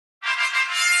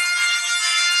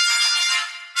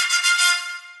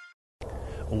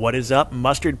What is up,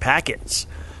 mustard packets?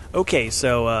 Okay,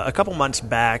 so a couple months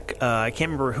back, I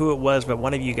can't remember who it was, but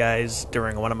one of you guys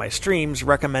during one of my streams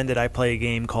recommended I play a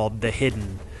game called The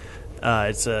Hidden.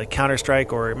 It's a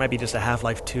Counter-Strike, or it might be just a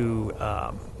Half-Life 2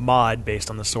 mod based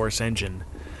on the Source engine.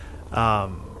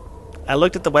 I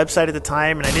looked at the website at the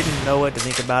time, and I didn't know what to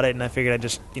think about it, and I figured I'd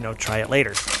just, try it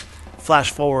later.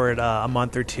 Flash forward a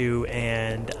month or two,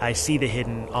 and I see The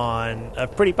Hidden on a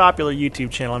pretty popular YouTube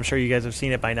channel. I'm sure you guys have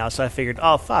seen it by now, so I figured,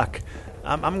 oh, fuck.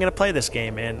 I'm going to play this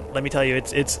game, and let me tell you,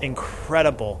 it's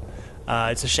incredible.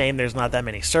 It's a shame there's not that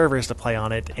many servers to play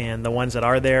on it, and the ones that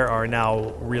are there are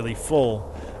now really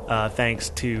full, thanks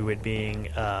to it being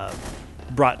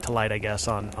brought to light, I guess,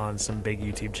 on some big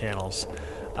YouTube channels.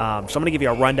 So I'm going to give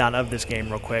you a rundown of this game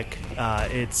real quick.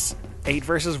 It's 8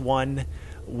 versus 1,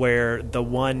 where the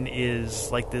one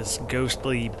is like this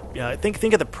ghostly...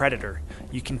 think of the Predator.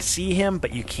 You can see him,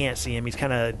 but you can't see him. He's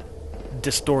kind of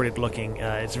distorted looking.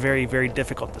 It's very, very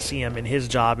difficult to see him, and his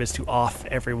job is to off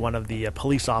every one of the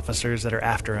police officers that are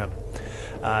after him.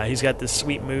 He's got this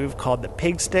sweet move called the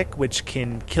pig stick, which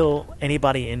can kill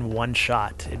anybody in one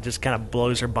shot. It just kind of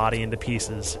blows her body into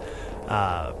pieces.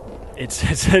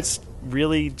 It's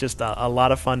really just a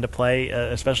lot of fun to play,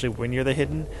 especially when you're the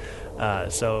Hidden.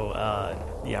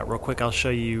 Yeah, real quick, I'll show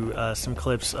you some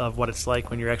clips of what it's like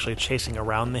when you're actually chasing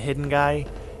around the Hidden guy.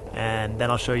 And then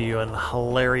I'll show you a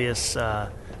hilarious,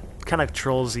 kind of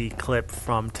trollsy clip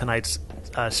from tonight's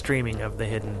streaming of The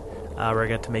Hidden, where I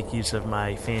got to make use of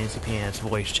my Fancy Pants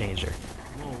voice changer.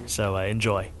 So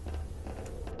enjoy.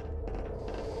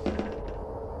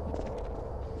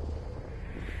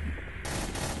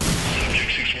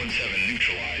 Subject 617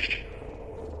 neutralized.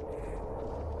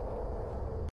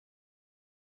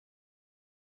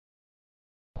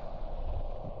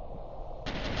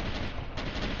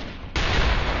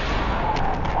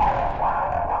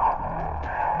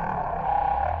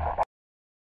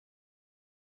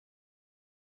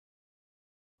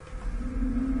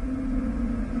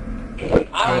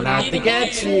 I'm out to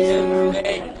get you.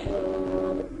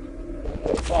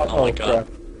 Oh my god.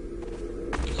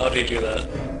 How do you do that?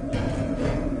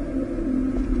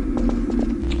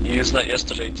 You used that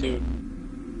yesterday too.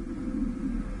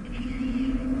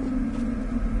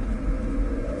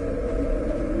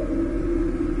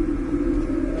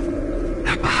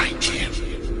 I'm behind you.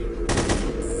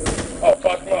 Oh,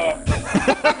 fuck off.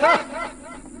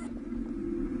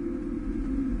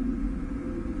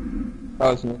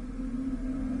 That was me.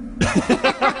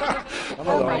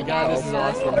 Oh my god, this is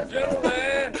awesome.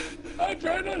 I'm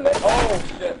trying to let. Oh,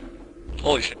 shit.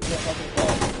 Holy shit.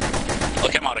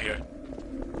 Okay, I'm out of here.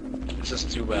 This is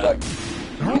too bad.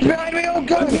 Behind me, oh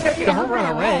god! Don't run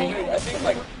away. I think,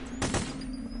 like...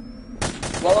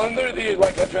 Well, under the,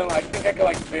 adrenaline, I think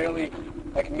I could, barely,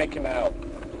 make him out.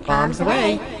 Bombs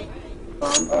away.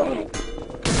 Oh.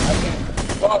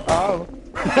 Fuck. Oh.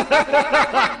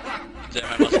 Damn,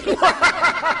 I must have.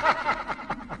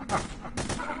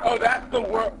 Oh, that's the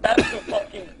worst. That's the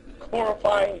fucking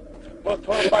horrifying, most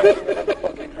horrifying thing I've ever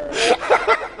fucking heard.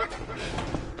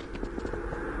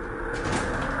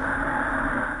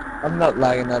 I'm not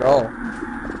lagging at all.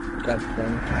 God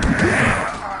damn.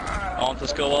 I want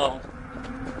this go out.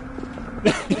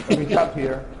 Let me top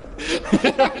here.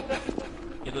 Get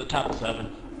to the top of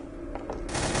 7.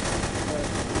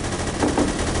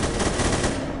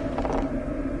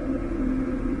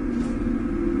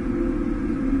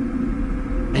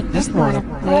 I just want to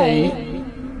play.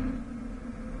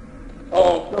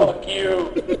 Oh, fuck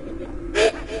you.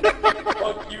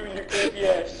 Fuck you and your creepy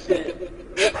ass shit.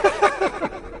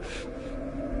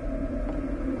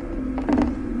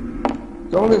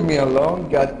 Don't leave me alone,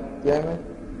 god damn it.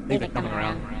 I think they're coming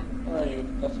around. Where are you?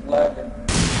 That's blacker.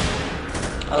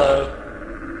 Hello.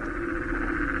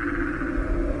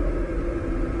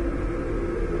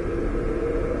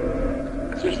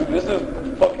 Seriously, this is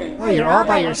fucking... Oh, you're all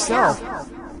by yourself. Oh,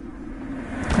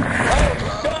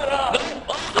 shut up!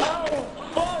 Oh,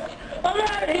 fuck! I'm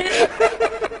out of here!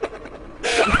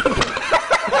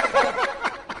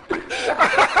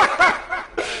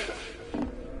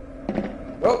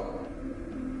 Oh.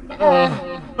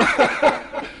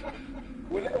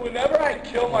 Whenever I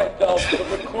kill myself, the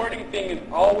recording thing is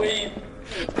always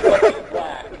fucking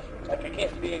black. Like, I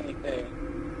can't see anything.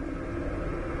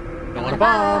 Don't want a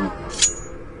bomb.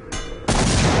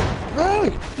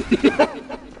 Really?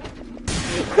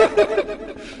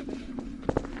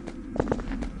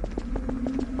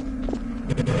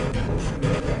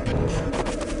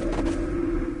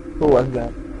 Who was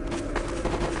that?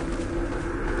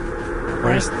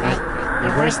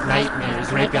 Your worst nightmare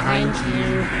is right behind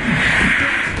you.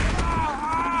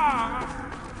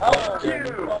 Oh, you!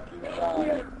 Fucking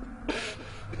God.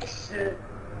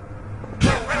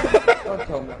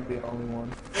 the only one.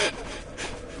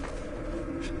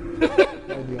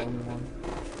 You're the only one.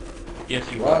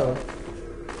 Yes, you Wow.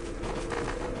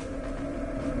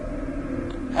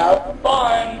 Have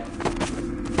fun.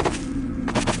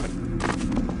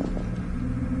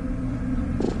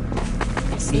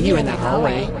 I see you in the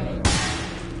hallway.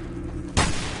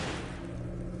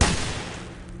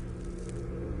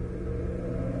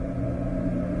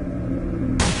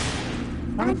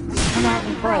 Why don't you just come out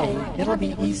and play? It'll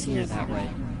be easier that way.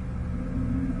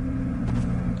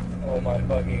 Oh my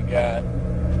fucking god.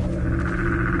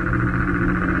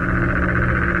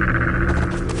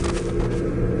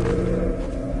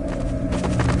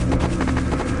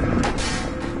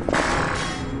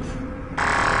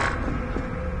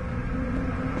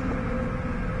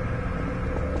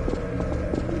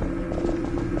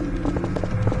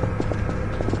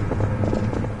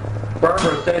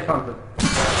 Barbara, say something.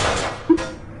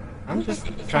 I'm just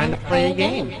trying to play a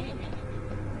game.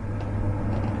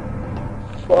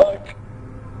 Fuck.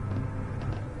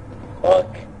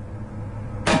 Fuck.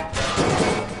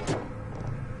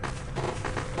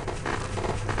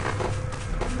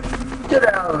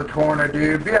 Get out of the corner,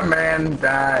 dude. Be a man and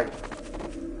die.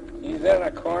 He's in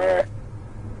a corner.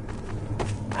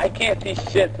 I can't see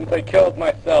shit since I killed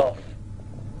myself.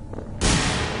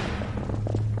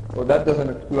 Well, that doesn't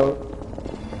explode.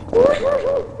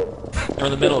 They're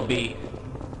in the middle of B.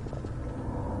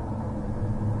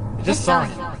 I just saw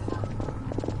him.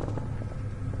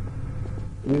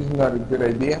 This is not a good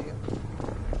idea.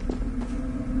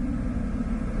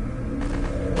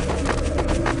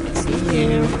 I see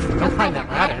you. Don't climb that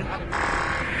ladder.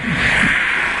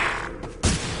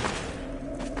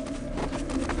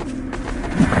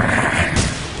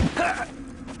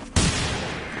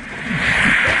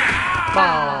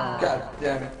 Ball. God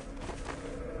damn it.